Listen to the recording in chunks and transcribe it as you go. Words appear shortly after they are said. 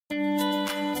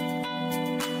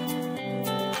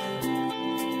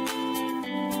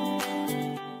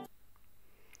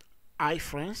Hi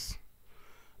friends,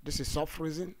 this is Sub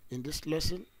Freezing. In this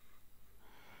lesson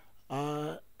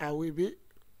I will be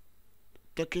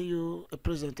taking you a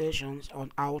presentations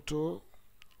on how to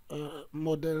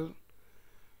model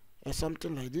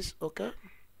something like this. Okay,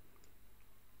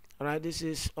 right, this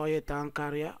is oil tank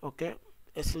carrier. Okay,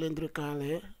 a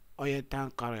cylindrical oil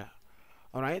tank carrier.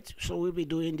 All right, so we'll be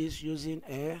doing this using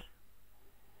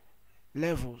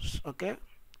levels. Okay,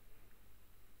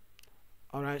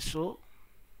 all right, so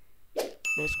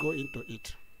let's go into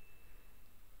it.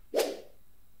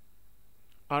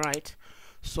 All right,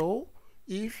 so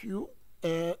if you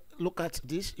look at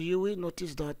this, you will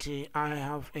notice that I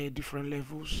have different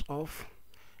levels of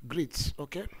grids.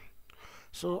 Okay,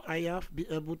 so I have been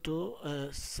able to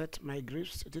set my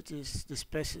grids. This is the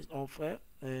spaces of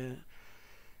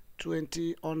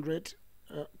 20, 100,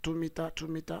 2 meter, 2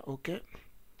 meter. Okay,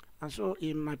 and so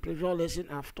in my previous lesson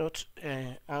I've taught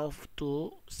how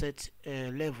to set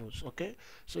levels. Okay,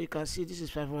 so you can see this is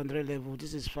 500 level,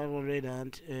 this is 500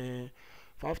 and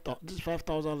this is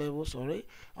 5,000 level, sorry,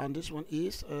 and this one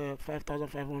is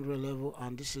 5,500 level,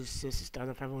 and this is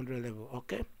 6,500 level.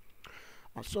 Okay,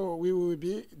 and so we will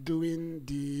be doing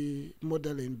the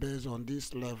modeling based on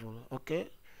this level. Okay,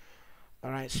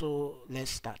 all right, so let's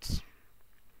start.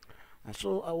 And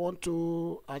so I want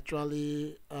to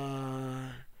actually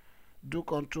do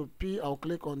Control P. I'll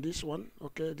click on this one.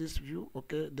 Okay, this view.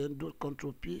 Okay, then do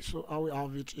Control P. So I will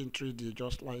have it in 3D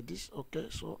just like this. Okay,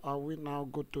 so I will now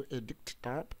go to Edit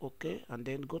tab. Okay, and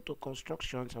then go to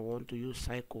Constructions. I want to use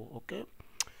Cycle. Okay,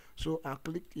 so I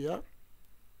click here,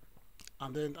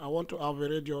 and then I want to have a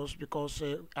radius because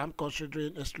I'm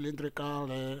considering a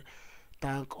cylindrical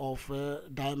tank of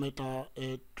diameter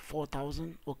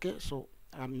 4,000. Okay, so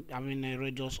I'm in a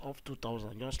radius of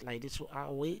 2,000 just like this. So I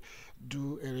will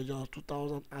do a radius of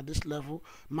 2,000 at this level.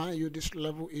 Mind you, this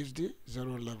level is the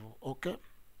 0 level. Okay,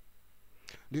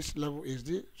 this level is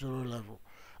the 0 level.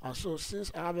 And so since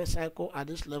I have a cycle at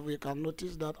this level, you can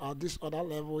notice that at this other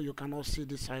level you cannot see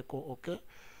the cycle. Okay,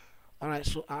 all right,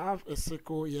 so I have a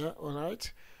cycle here. All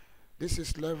right, this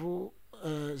is level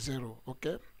 0.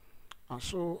 Okay, and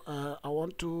so I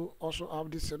want to also have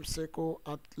the same cycle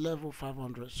at level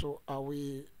 500. So I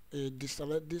will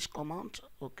deselect this command.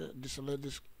 Okay, deselect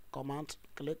this command,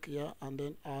 click here, and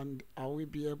then I will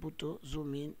be able to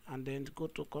zoom in and then go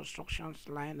to constructions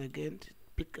line again,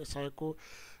 pick a cycle,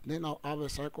 then I'll have a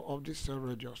cycle of this same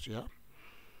radius here.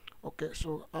 Okay,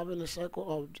 so having a cycle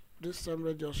of this same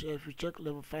radius here, if you check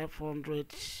level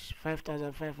 500,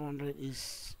 5,500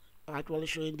 is actually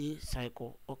showing the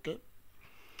cycle. Okay,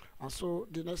 and so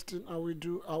the next thing I will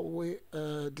do, I will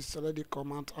deselect the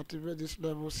command, activate this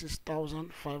level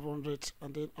 6,500,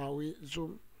 and then I will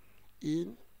zoom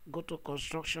in, go to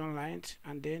construction lines,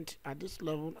 and then at this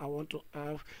level I want to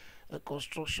have a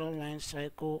construction line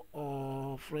cycle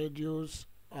of radius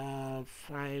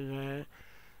 5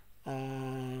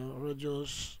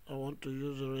 radius. I want to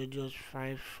use the radius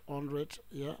 500.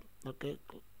 Yeah, okay,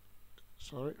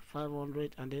 sorry,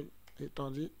 500, and then hit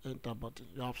on the enter button.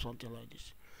 You have something like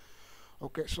this.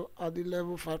 Okay, so at the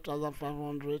level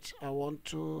 5,500 I want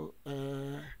to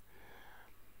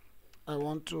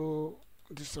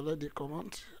deselect the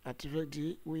command, activate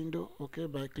the window. Okay,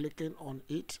 by clicking on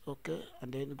it. Okay,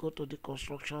 and then go to the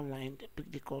construction line,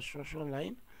 pick the construction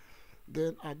line.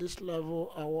 Then at this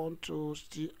level I want to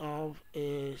still have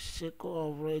a cycle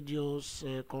of radius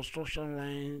construction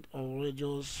line of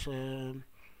radius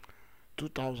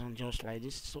 2,000 just like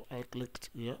this. So I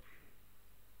clicked here.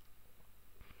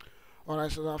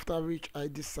 Alright, so after which I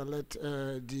deselect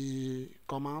the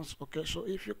commands. Okay, so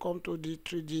if you come to the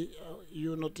 3D,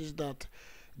 you notice that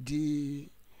the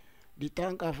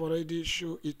tank have already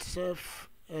shown itself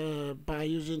by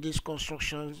using this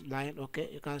construction line.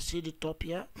 Okay, you can see the top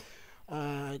here,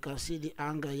 you can see the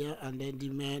angle here, and then the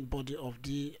main body of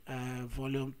the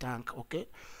volume tank. Okay,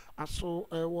 and so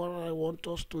what I want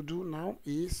us to do now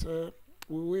is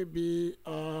we will be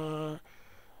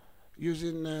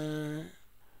using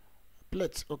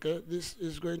plate. Okay, this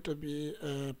is going to be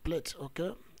a plate.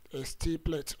 Okay, a steel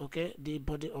plate. Okay, the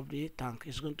body of the tank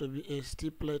is going to be a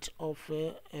steel plate of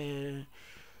a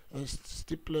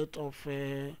steel plate of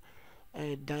a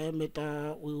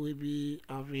diameter. We will be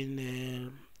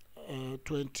having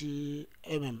 20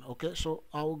 mm. Okay, so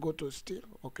I will go to steel.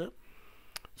 Okay,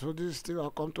 so this is steel.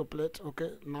 I'll come to plate.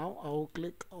 Okay, now I will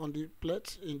click on the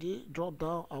plate. In the drop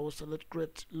down I will select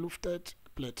create lifted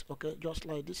plate. Okay, just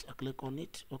like this, I click on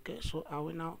it. Okay, so I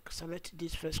will now select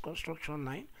this first construction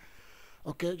line,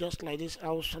 Okay, just like this.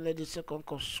 I'll select the second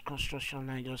construction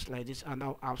line just like this, and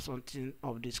I'll have something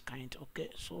of this kind. Okay,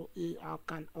 so I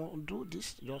can undo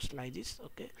this just like this.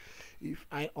 Okay, if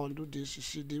I undo this, you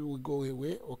see, they will go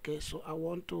away. Okay, so I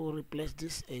want to replace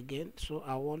this again, so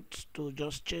I want to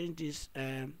just change this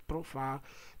profile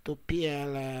to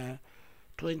PL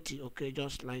 20. Okay,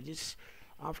 just like this.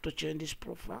 I have to change this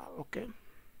profile. Okay,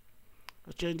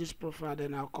 I change this profile,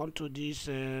 then I'll come to this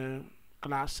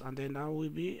class, and then I will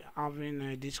be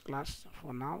having this class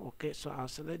for now. Okay, so I'll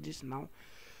select this now,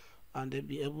 and then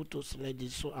be able to select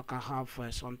this, so I can have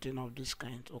something of this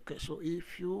kind. Okay, so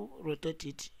if you rotate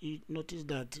it, you notice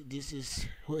that this is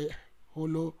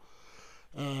hollow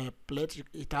plate.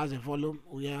 It has a volume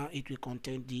where it will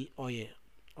contain the oil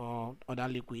or other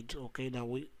liquid, okay,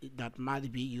 that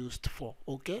might be used for.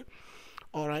 Okay,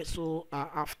 all right, so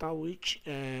after which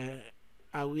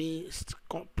I will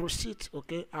proceed.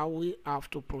 Okay, I will have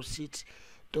to proceed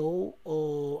to,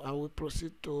 or I will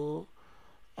proceed to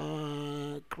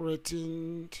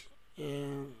creating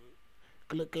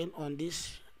clicking on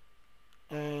this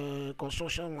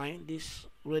construction line, this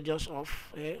radius of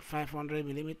 500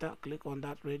 millimeter. Click on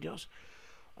that radius.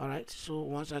 All right, so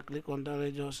once I click on the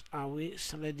radius, I will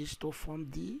select this to form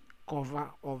the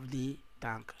cover of the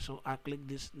tank. So I click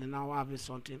this, then now I have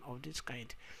something of this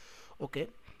kind. Okay,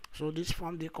 so this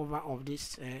form the cover of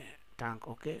this tank.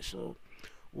 Okay, so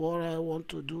what I want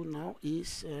to do now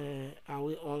is I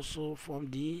will also form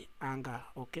the hanger.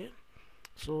 Okay,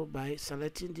 so by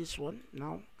selecting this one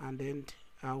now, and then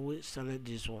I will select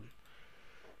this one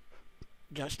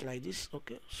just like this.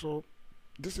 Okay, so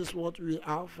this is what we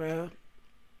have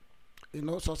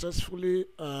successfully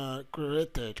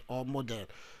created or model.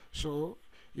 So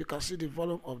you can see the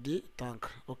volume of the tank.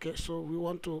 Okay, so we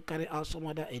want to carry out some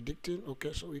other editing.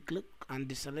 Okay, so we click and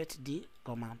deselect the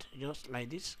command just like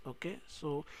this. Okay,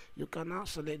 so you can now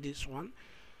select this one.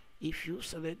 If you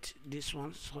select this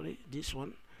one, sorry, this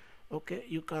one, okay,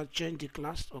 you can change the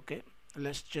class. Okay,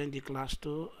 let's change the class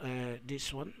to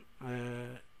this one.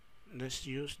 Let's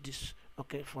use this.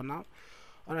 Okay, for now.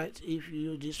 All right, if you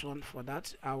use this one for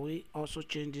that, I will also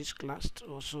change this class to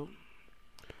also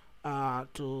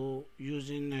to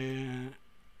using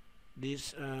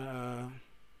this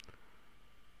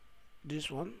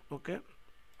this one. Okay,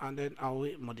 and then I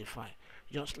will modify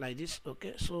just like this.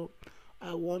 Okay, so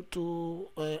I want to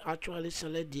actually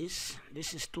select this.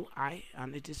 This is too high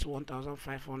and it is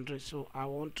 1500, so I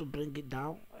want to bring it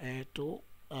down to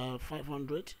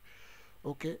 500.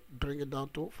 Okay, bring it down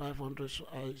to 500, so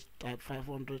I type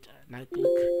 500 and I click.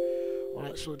 All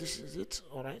right, so this is it.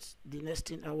 All right, the next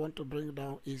thing I want to bring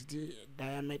down is the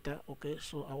diameter. Okay,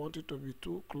 so I want it to be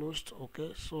too closed.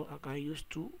 Okay, so I can use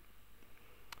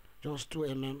just 2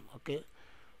 mm. Okay,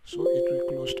 so it will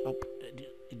close up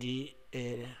the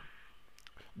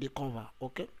cover.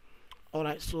 Okay, all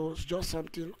right, so it's just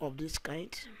something of this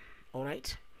kind. All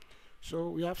right, so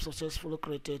we have successfully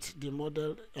created the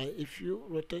model. If you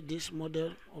rotate this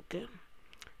model, okay,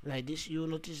 like this, you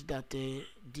notice that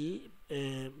the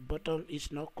bottom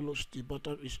is not closed, the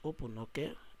bottom is open.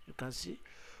 Okay, you can see.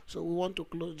 So we want to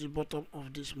close the bottom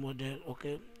of this model.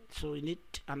 Okay, so we need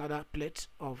another plate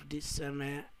of this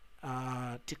same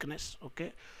thickness,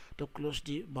 okay, to close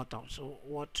the bottom. So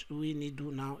what we need to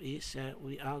do now is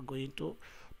we are going to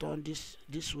turn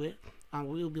this way, and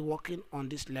we will be working on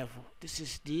this level. This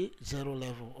is the 0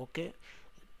 level. Okay,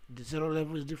 the 0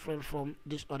 level is different from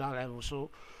this other level,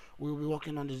 so we will be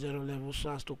working on the 0 level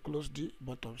so as to close the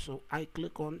bottom. So I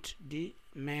click on the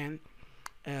main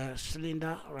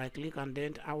cylinder, right click, and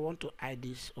then I want to hide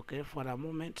this, okay, for a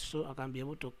moment, so I can be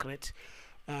able to create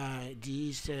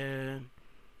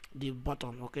the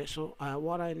bottom. Okay, so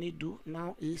what I need to do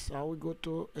now is I will go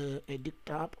to edit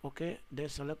tab. Okay, then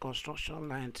select construction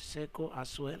line circle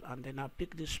as well, and then I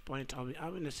pick this point. I'll be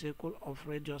having a circle of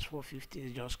radius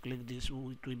 450. Just click this, it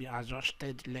will be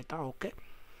adjusted later. Okay,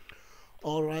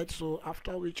 all right, so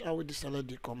after which I will deselect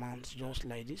the commands just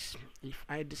like this. If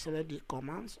I deselect the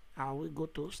commands, I will go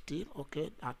to still.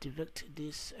 Okay, activate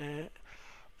this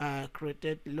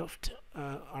created loft.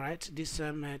 All right, this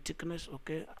thickness.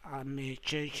 Okay, I may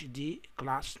change the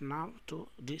class now to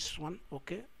this one.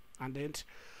 Okay, and then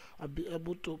I'll be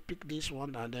able to pick this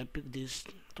one, and then pick this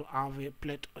to have a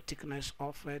plate thickness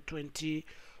of 20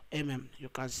 mm. You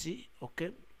can see.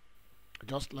 Okay,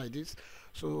 just like this.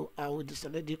 So I will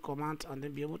deselect the command and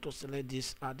then be able to select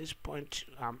this. At this point,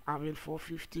 I'm having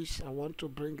 450s. I want to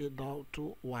bring it down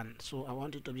to 1, so I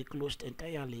want it to be closed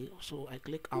entirely. So I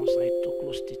click outside to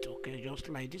close it. Okay, just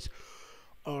like this.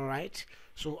 All right,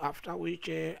 so after which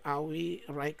I will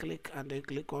right click and then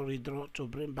click on redraw to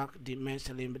bring back the main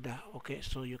cylinder. Okay,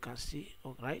 so you can see.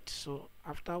 All right, so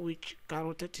after which can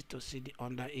rotate it to see the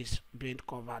under is being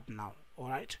covered now. All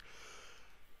right,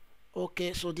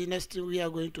 okay, so the next thing we are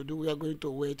going to do, we are going to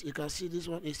wait. You can see this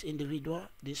one is individual,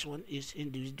 this one is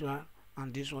individual,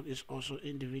 and this one is also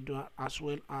individual, as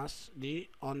well as the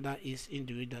under is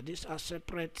individual. These are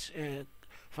separate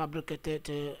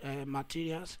fabricated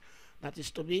materials that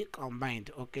is to be combined.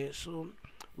 Okay, so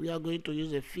we are going to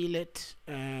use a fillet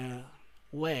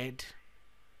weld.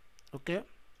 Okay,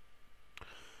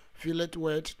 fillet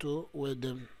weld to weld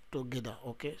them together.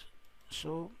 Okay,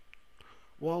 so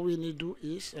what we need to do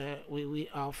is we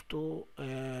have to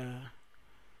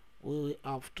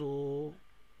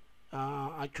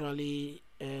actually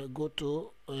go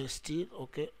to steel.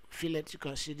 Okay, fillet, you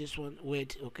can see this one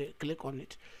weld. Okay, click on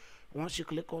it. Once you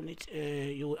click on it,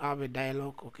 you will have a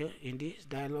dialog. Okay, in this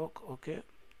dialog, okay,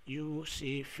 you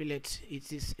see fillet.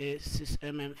 It is a 6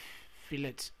 mm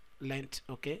fillet length.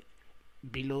 Okay,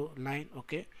 below line.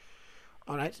 Okay,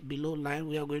 all right, below line,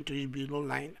 we are going to use below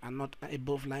line and not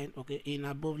above line. Okay, in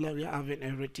above line we are having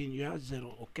everything, you have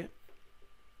 0. Okay,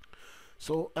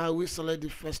 so I will select the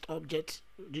first object,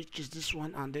 which is this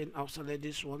one, and then I'll select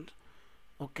this one.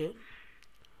 Okay,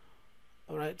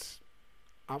 all right,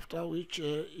 after which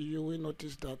you will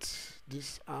notice that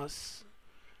this has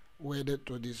welded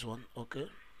to this one. Okay,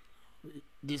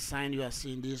 this sign you are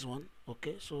seeing, this one.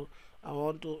 Okay, so I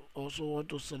want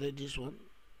to select this one.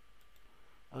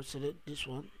 I'll select this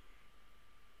one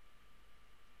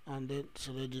and then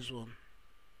select this one.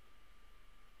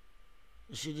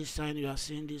 You see this sign, you are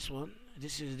seeing this one.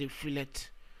 This is the fillet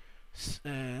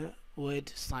weld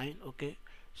sign. Okay,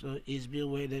 so it's being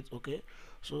welded. Okay,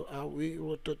 so I will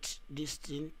rotate this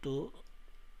thing to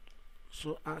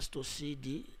so as to see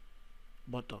the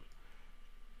bottom.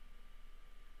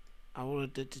 I will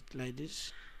rotate it like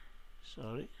this.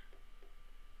 Sorry.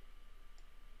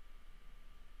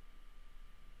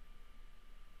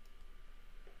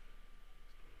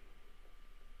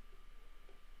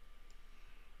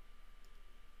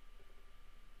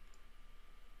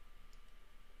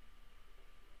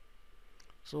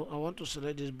 So I want to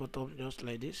select this bottom just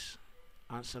like this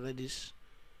and select this.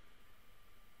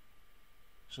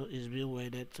 So it's being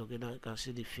welded together. You can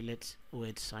see the fillet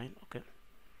weld sign. Okay,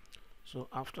 so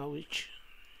after which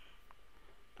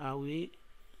I will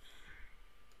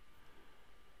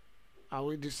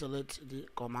deselect the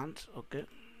command. Okay,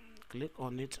 click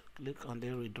on it, click on the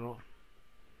redraw.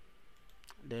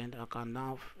 Then I can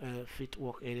now fit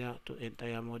work area to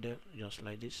entire model just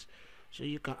like this. So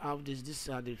you can have this. These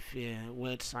are the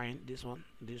word sign, this one,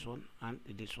 and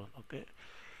this one. Okay,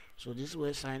 so this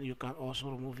word sign you can also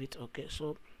remove it. Okay,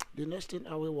 so the next thing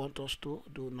I will want us to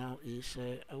do now is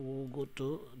I will go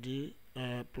to the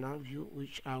plan view,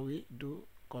 which I will do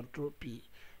Control P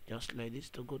just like this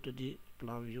to go to the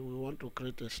plan view. We want to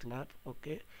create a slab.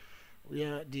 Okay,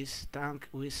 where this tank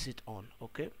will sit on.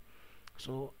 Okay,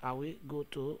 so I will go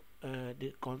to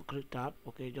the concrete tab.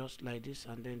 Okay, just like this,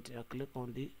 and then click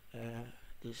on the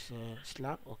this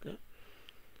slab. Okay,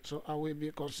 so I will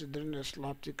be considering a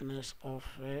slab thickness of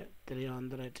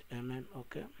 300 mm.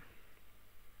 Okay,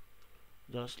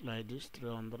 just like this,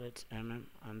 300 mm,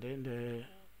 and then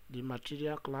the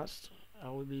material class I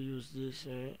will be use this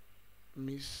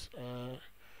miss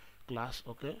class.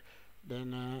 Okay,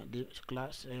 then the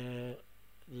class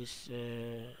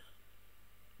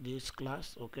this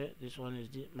class. Okay, this one is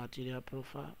the material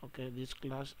profile. Okay, this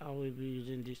class I will be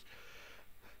using this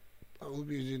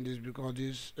because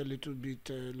this a little bit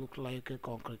look like a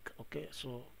concrete. Okay,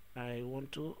 so I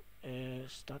want to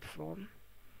start from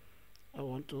I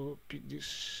want to pick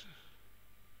this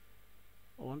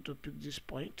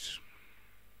point,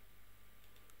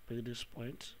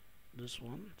 this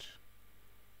one,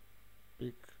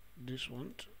 pick this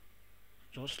one,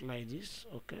 just like this.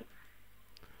 Okay,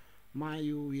 mind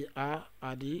you, we are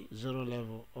at the 0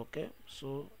 level. Okay,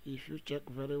 so if you check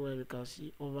very well, you can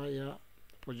see over here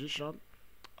position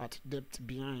at depth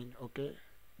behind. Okay,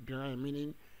 behind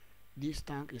meaning this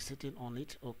tank is sitting on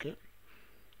it. Okay,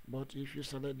 but if you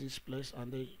select this place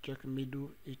and then check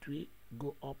middle, it will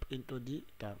go up into the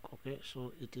tank. Okay,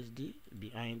 so it is the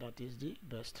behind that is the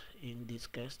best in this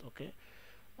case. Okay,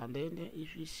 and then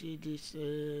if you see this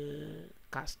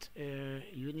cast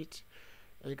unit,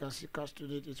 you can see cast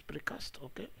unit is precast.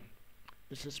 Okay,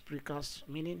 this is precast,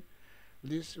 meaning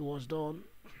this was done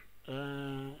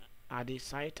at the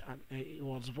site, and it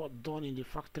was done in the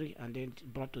factory and then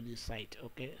brought to the site.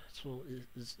 Okay, so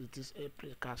it is a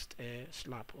precast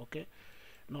slab. Okay,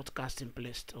 not cast in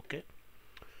place. Okay,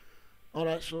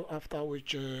 Alright, so after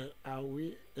which I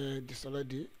will select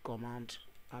the command,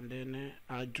 and then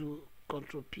I do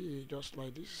Ctrl P just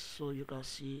like this, so you can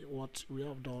see what we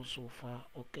have done so far.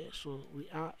 Okay, so we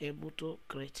are able to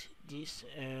create this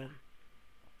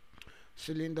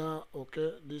cylinder,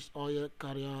 okay, this oil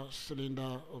carrier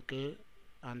cylinder, okay,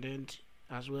 and then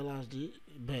as well as the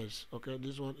base. Okay,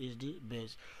 this one is the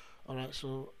base. Alright,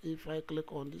 so if I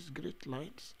click on these grid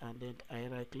lines and then I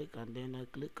right click and then I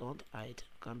click on hide,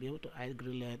 I can be able to hide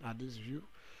grid line at this view,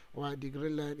 while the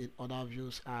grid line in other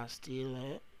views are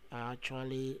still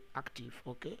actually active.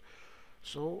 Okay,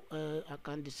 so I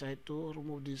can decide to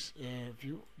remove this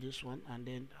view, this one, and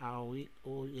then I will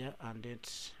go here and then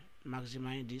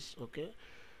maximize this. Okay,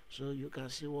 so you can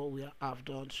see what we have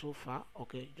done so far.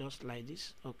 Okay, just like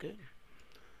this. Okay,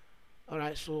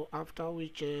 alright, so after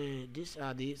which these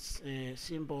are these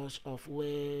symbols of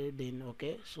welding.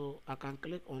 Okay, so I can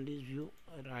click on this view,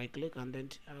 right click, and then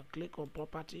I click on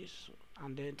properties,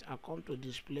 and then I come to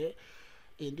display.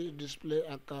 In this display,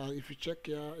 I can, if you check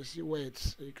here, you see where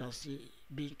it's, you can see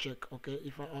being checked. Okay,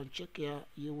 if I uncheck here,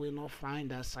 you will not find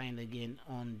that sign again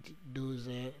on those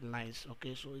lines.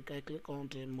 Okay, so you can click on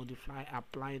to modify,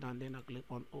 apply, and then I click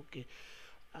on OK.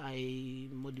 I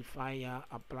modify here,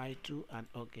 apply to, and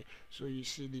OK. So you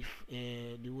see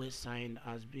the word sign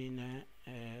has been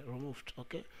removed.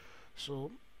 Okay,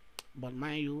 so but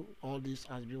mind you, all this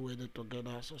has been welded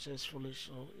together successfully,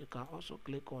 so you can also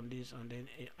click on this and then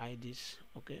hide this.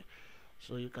 Okay,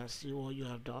 so you can see what you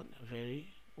have done very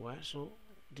well. So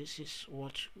this is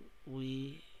what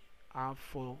we have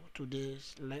for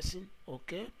today's lesson.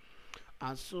 Okay,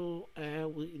 and so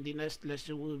in the next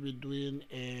lesson we'll be doing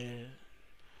a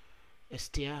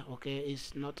stair. Okay,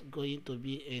 it's not going to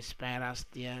be a spiral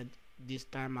stair this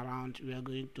time around. We are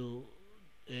going to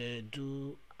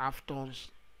do half turns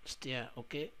stair,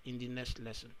 okay, in the next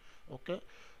lesson. Okay,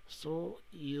 so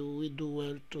you will do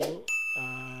well to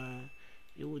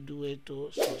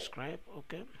subscribe.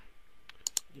 Okay,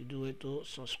 you do it to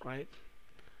subscribe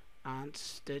and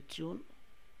stay tuned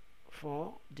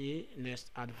for the next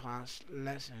advanced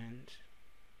lessons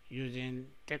using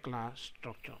Tekla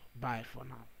structure. Bye for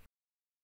now.